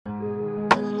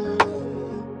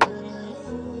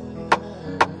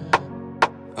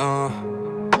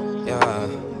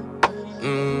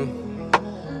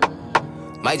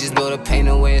Might just blow the pain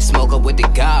away and smoke up with the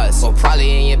gods. Or probably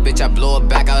in your bitch, I blow her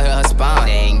back out her spine.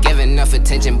 They ain't giving enough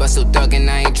attention, but still thuggin',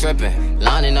 I ain't trippin'.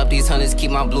 Lining up these hundreds,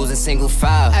 keep my blues in single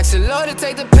file. Ask the Lord to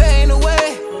take the pain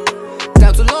away.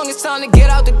 Down too long, it's time to get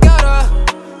out the gutter.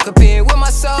 Competing with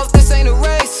myself, this ain't a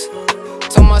race.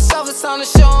 Told myself it's time to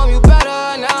show 'em you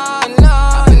better. Nah,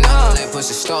 nah, nah. They push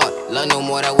the start. Love no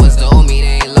more, that was the old me.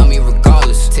 They ain't love me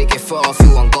regardless. Take it for off,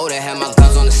 you won't go there. Have my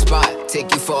guns on the spot.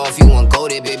 Take you for off, you won't go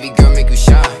there. Baby girl, make you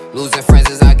shine. Losing friends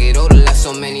as I get older, left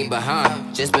so many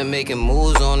behind. Just been making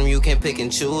moves on them, you can pick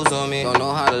and choose on me. Don't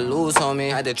know how to lose, homie.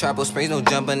 Had the Trappo Springs, no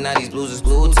jumping, now these blues is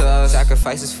glued to us.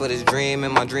 Sacrifices for this dream,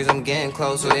 and my dreams I'm getting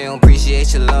closer. They don't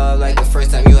appreciate your love like the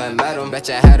first time you had met them. Bet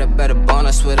you had a better bond,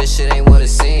 I swear this shit ain't what it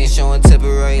seems. Showing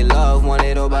temporary love, want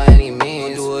it all by any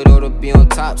means. Do it all to be on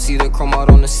top, see the chrome out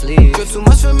on the sleeve. Drip too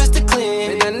much for Mr. Clean,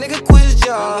 make that nigga quit his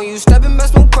job. When you steppin',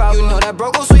 best no problem, you know that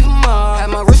bro gon' sweep him up. Had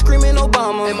my wrist screaming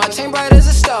Obama, and my chain bright as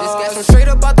a star. This gas from straight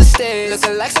up out the stage,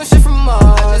 looking like some shit from Mars.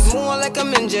 I just move on like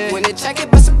I'm injured, when they check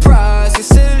it by surprise.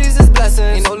 Consider these as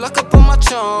blessings, ain't no luck up on my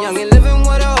charm. Young and living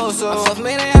with a hustle, I'm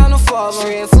self-made, ain't have no father.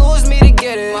 She influenced me to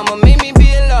get it, mama made me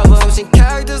be a lover. Switching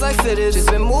characters like fitters, just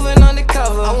been moving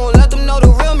undercover. I won't let them know the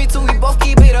real me till we both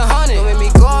keep it 100. Don't make me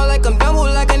go out like I'm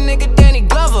Dumbo, like a nigga Danny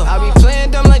Glover. I be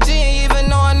playing dumb like G, even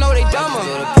though I know they dumber.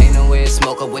 Blow the pain away and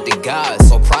smoke up with the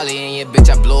gods. Or probably in your bitch,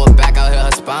 I blow her back out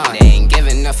her spine. They ain't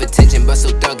giving enough attention, but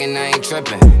still thuggin', I ain't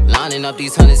trippin'. Lining up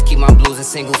these hundreds, keep my blues in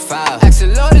single file. Ask the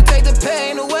Lord to take the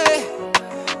pain